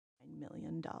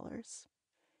$1.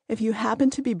 If you happen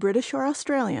to be British or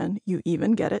Australian, you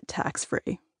even get it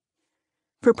tax-free.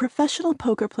 For professional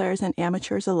poker players and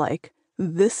amateurs alike,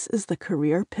 this is the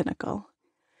career pinnacle.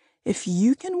 If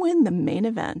you can win the main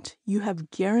event, you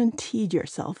have guaranteed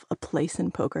yourself a place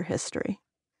in poker history.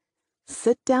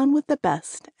 Sit down with the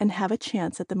best and have a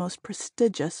chance at the most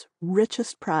prestigious,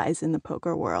 richest prize in the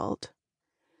poker world.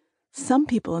 Some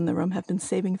people in the room have been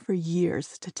saving for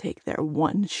years to take their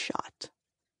one shot.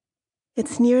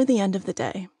 It's near the end of the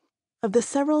day. Of the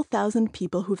several thousand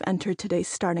people who've entered today's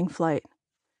starting flight,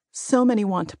 so many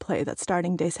want to play that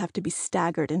starting days have to be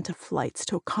staggered into flights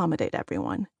to accommodate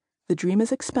everyone. The dream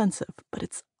is expensive, but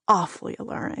it's awfully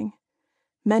alluring.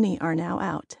 Many are now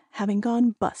out, having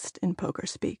gone bust in poker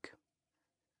speak.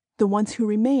 The ones who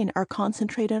remain are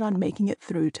concentrated on making it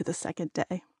through to the second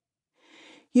day.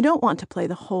 You don't want to play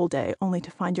the whole day only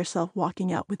to find yourself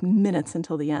walking out with minutes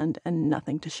until the end and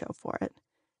nothing to show for it.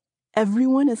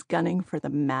 Everyone is gunning for the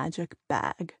magic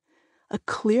bag, a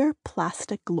clear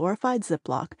plastic glorified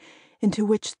Ziploc into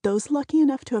which those lucky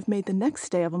enough to have made the next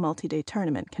day of a multi-day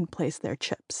tournament can place their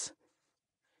chips.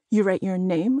 You write your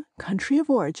name, country of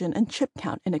origin, and chip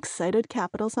count in excited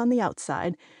capitals on the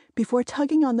outside before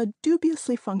tugging on the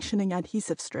dubiously functioning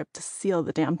adhesive strip to seal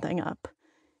the damn thing up.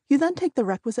 You then take the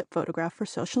requisite photograph for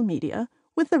social media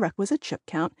with the requisite chip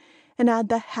count and add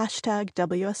the hashtag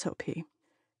WSOP.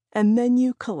 And then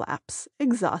you collapse,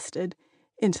 exhausted,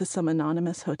 into some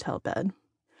anonymous hotel bed.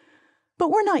 But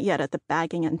we're not yet at the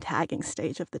bagging and tagging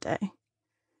stage of the day.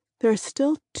 There are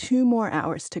still 2 more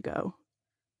hours to go.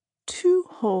 2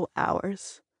 whole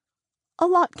hours. A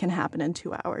lot can happen in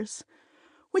 2 hours,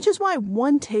 which is why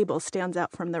one table stands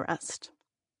out from the rest.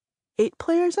 8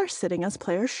 players are sitting as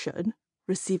players should,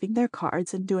 receiving their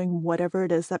cards and doing whatever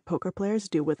it is that poker players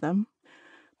do with them.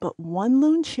 But one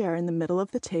lone chair in the middle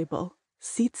of the table,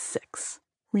 seat 6,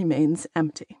 remains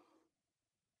empty.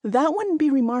 That wouldn't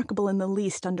be remarkable in the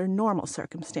least under normal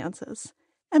circumstances.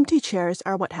 Empty chairs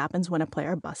are what happens when a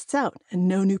player busts out and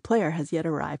no new player has yet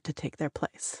arrived to take their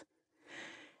place.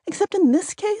 Except in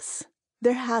this case,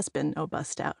 there has been no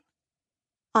bust out.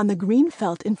 On the green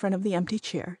felt in front of the empty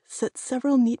chair sit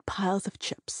several neat piles of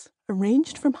chips,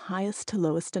 arranged from highest to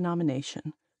lowest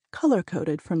denomination,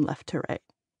 color-coded from left to right.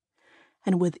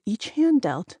 And with each hand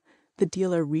dealt, the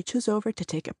dealer reaches over to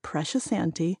take a precious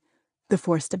ante, the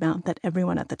forced amount that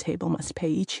everyone at the table must pay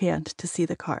each hand to see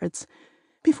the cards,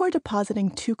 before depositing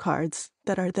 2 cards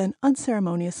that are then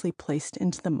unceremoniously placed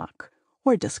into the muck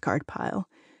or discard pile,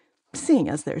 seeing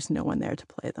as there's no one there to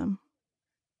play them.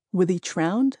 With each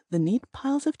round, the neat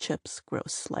piles of chips grow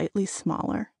slightly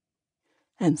smaller,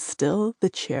 and still the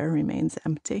chair remains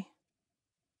empty.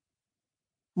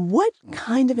 What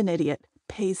kind of an idiot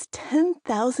pays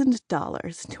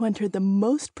 $10,000 to enter the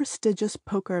most prestigious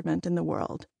poker event in the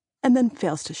world and then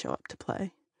fails to show up to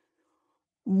play?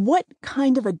 What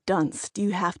kind of a dunce do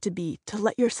you have to be to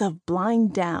let yourself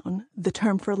blind down, the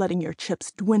term for letting your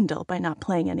chips dwindle by not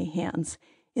playing any hands,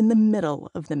 in the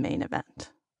middle of the main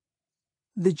event?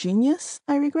 The genius,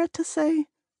 I regret to say,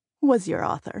 was your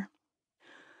author.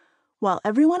 While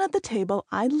everyone at the table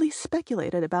idly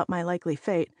speculated about my likely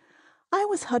fate, I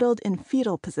was huddled in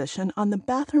fetal position on the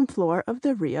bathroom floor of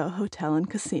the Rio Hotel and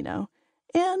Casino,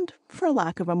 and, for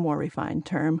lack of a more refined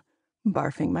term,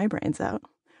 barfing my brains out.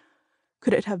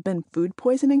 Could it have been food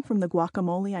poisoning from the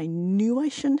guacamole I knew I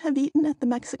shouldn't have eaten at the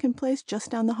Mexican place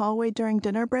just down the hallway during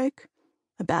dinner break?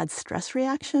 A bad stress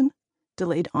reaction?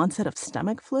 Delayed onset of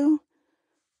stomach flu?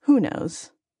 Who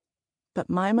knows? But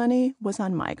my money was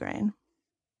on migraine.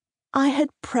 I had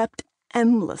prepped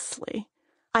endlessly.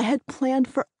 I had planned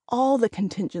for all the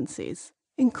contingencies,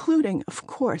 including, of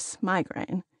course,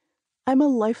 migraine. I'm a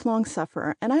lifelong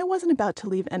sufferer, and I wasn't about to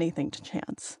leave anything to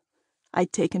chance.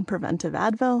 I'd taken preventive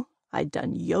Advil. I'd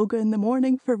done yoga in the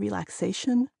morning for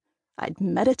relaxation. I'd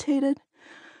meditated.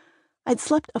 I'd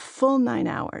slept a full 9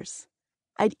 hours.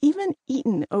 I'd even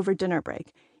eaten over dinner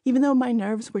break, even though my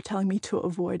nerves were telling me to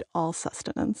avoid all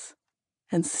sustenance.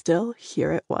 And still,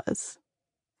 here it was.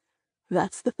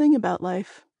 That's the thing about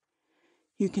life.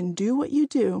 You can do what you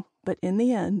do, but in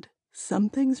the end, some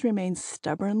things remain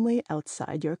stubbornly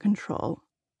outside your control.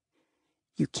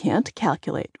 You can't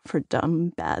calculate for dumb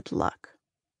bad luck.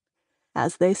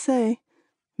 As they say,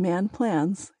 man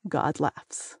plans, God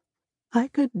laughs. I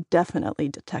could definitely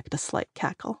detect a slight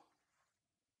cackle.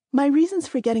 My reasons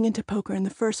for getting into poker in the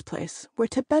first place were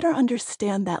to better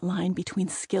understand that line between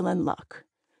skill and luck,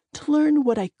 to learn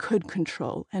what I could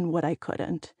control and what I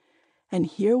couldn't. And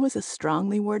here was a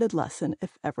strongly worded lesson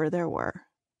if ever there were.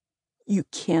 You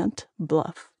can't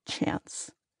bluff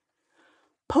chance.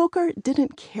 Poker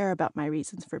didn't care about my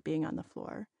reasons for being on the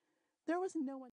floor. There was no one